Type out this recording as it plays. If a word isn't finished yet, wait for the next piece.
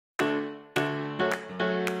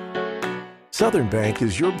Southern Bank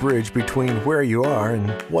is your bridge between where you are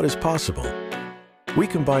and what is possible. We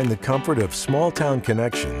combine the comfort of small-town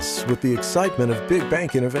connections with the excitement of big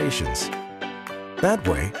bank innovations. That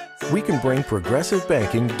way, we can bring progressive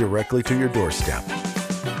banking directly to your doorstep.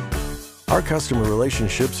 Our customer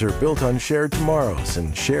relationships are built on shared tomorrows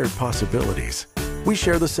and shared possibilities. We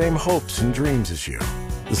share the same hopes and dreams as you,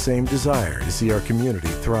 the same desire to see our community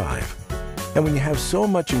thrive. And when you have so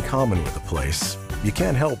much in common with a place, you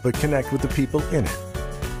can't help but connect with the people in it.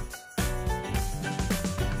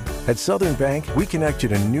 At Southern Bank, we connect you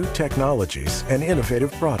to new technologies and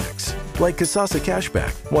innovative products, like Kasasa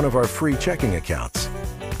Cashback, one of our free checking accounts.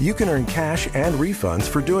 You can earn cash and refunds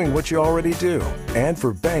for doing what you already do, and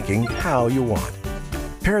for banking how you want.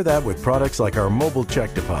 Pair that with products like our mobile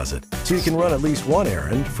check deposit, so you can run at least one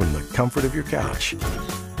errand from the comfort of your couch.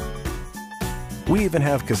 We even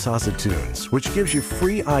have Kasasa Tunes, which gives you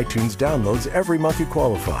free iTunes downloads every month you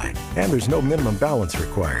qualify, and there's no minimum balance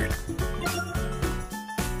required.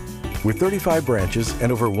 With 35 branches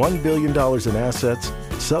and over $1 billion in assets,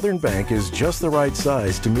 Southern Bank is just the right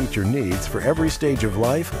size to meet your needs for every stage of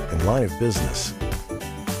life and line of business.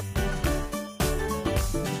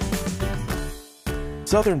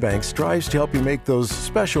 Southern Bank strives to help you make those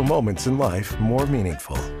special moments in life more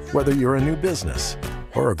meaningful, whether you're a new business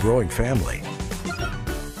or a growing family.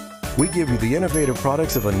 We give you the innovative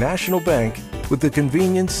products of a national bank with the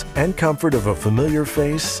convenience and comfort of a familiar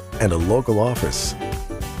face and a local office.